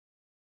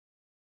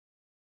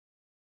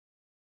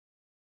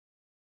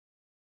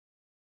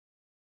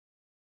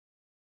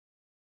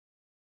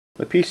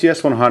The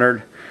PCS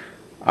 100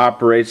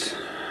 operates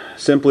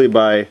simply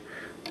by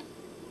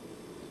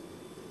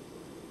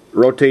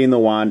rotating the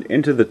wand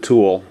into the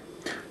tool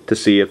to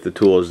see if the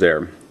tool is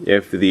there.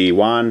 If the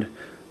wand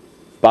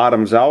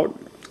bottoms out,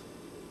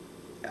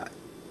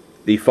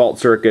 the fault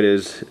circuit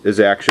is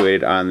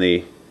actuated on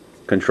the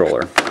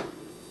controller.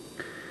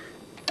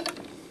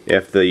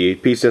 If the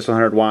PCS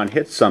 100 wand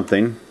hits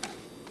something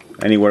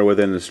anywhere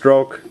within the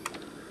stroke,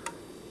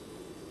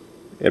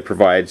 it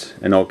provides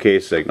an OK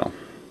signal.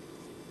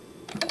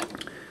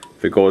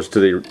 If it goes to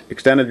the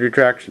extended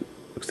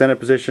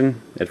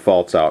position, it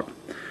faults out.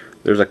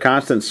 There's a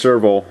constant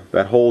servo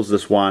that holds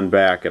this wand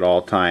back at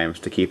all times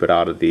to keep it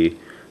out of the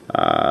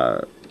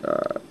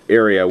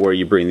area where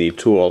you bring the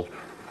tool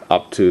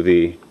up to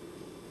the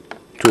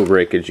tool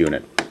breakage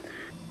unit.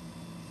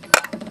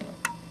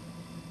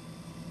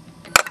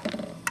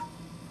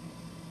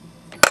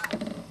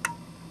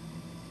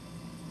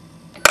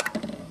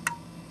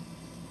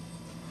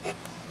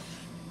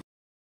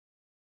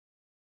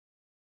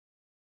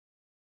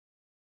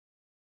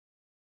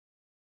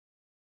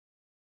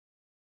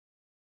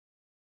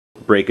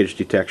 Breakage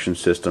detection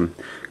system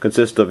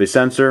consists of a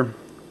sensor,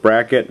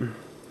 bracket,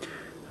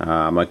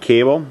 a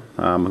cable,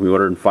 we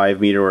ordered in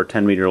 5-meter or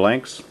 10-meter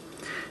lengths,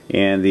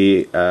 and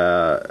the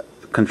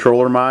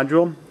controller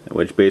module,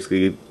 which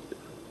basically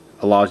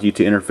allows you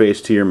to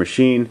interface to your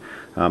machine,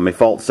 a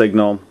fault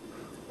signal,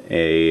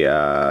 a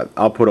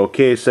output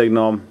OK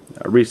signal,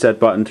 a reset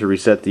button to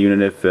reset the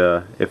unit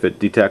if it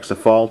detects a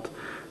fault,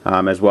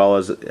 as well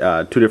as 2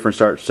 different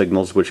start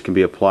signals which can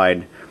be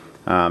applied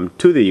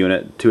to the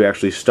unit to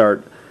actually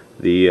start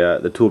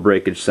the tool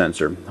breakage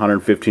sensor,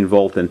 115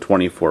 volt and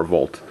 24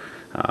 volt.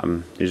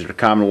 These are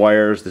common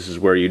wires. This is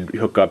where you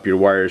hook up your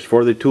wires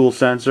for the tool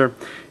sensor,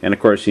 and of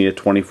course you need a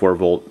 24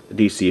 volt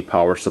DC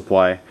power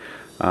supply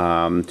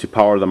to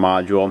power the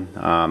module.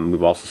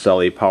 We've also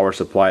sell a power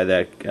supply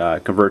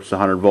that converts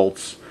 100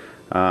 volts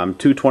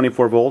to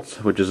 24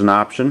 volts, which is an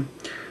option.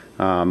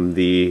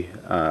 The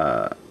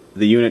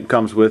unit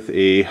comes with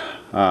a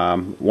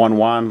one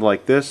wand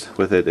like this.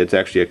 With it, it's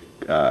actually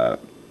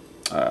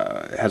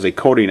has a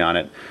coating on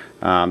it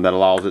that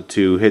allows it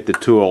to hit the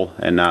tool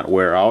and not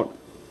wear out.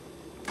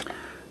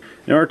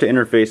 In order to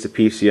interface the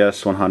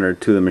PCS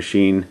 100 to the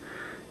machine,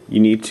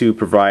 you need to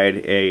provide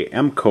a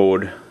M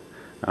code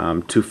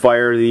to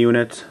fire the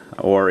unit,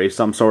 or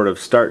some sort of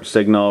start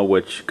signal,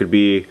 which could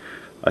be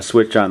a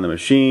switch on the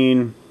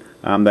machine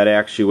that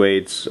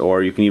actuates,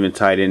 or you can even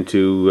tie it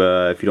into,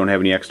 if you don't have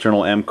any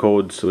external M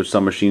codes, which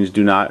some machines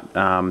do not,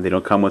 they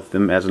don't come with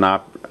them as an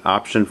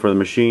option for the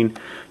machine,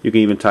 you can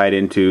even tie it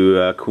into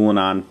a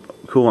coolant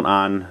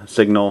on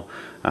signal,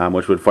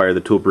 which would fire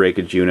the tool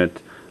breakage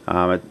unit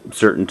at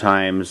certain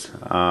times.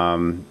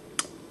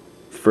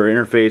 For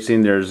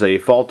interfacing, there's a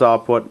fault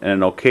output and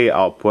an OK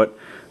output.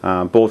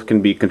 Both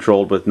can be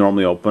controlled with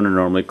normally open or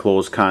normally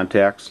closed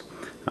contacts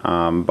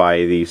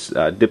by these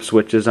dip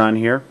switches on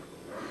here.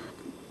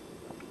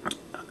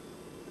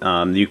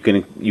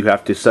 You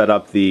have to set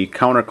up the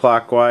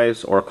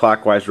counterclockwise or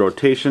clockwise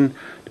rotation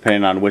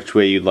depending on which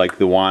way you'd like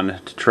the wand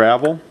to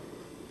travel,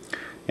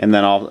 and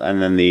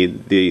then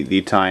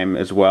the time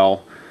as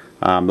well.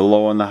 The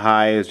low and the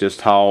high is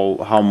just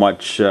how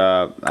much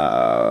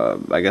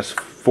I guess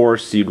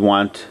force you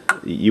want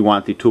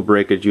the tool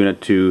breakage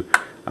unit to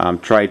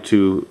try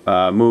to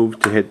move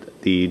to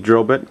hit the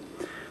drill bit.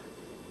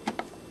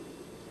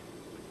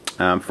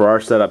 For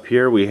our setup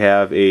here, we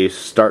have a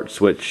start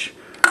switch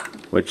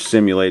which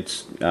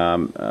simulates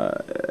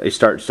a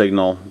start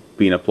signal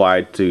being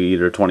applied to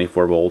either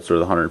 24 volts or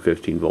the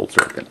 115 volt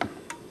circuit.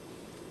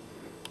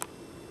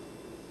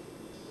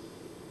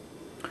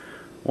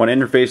 When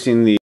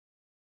interfacing the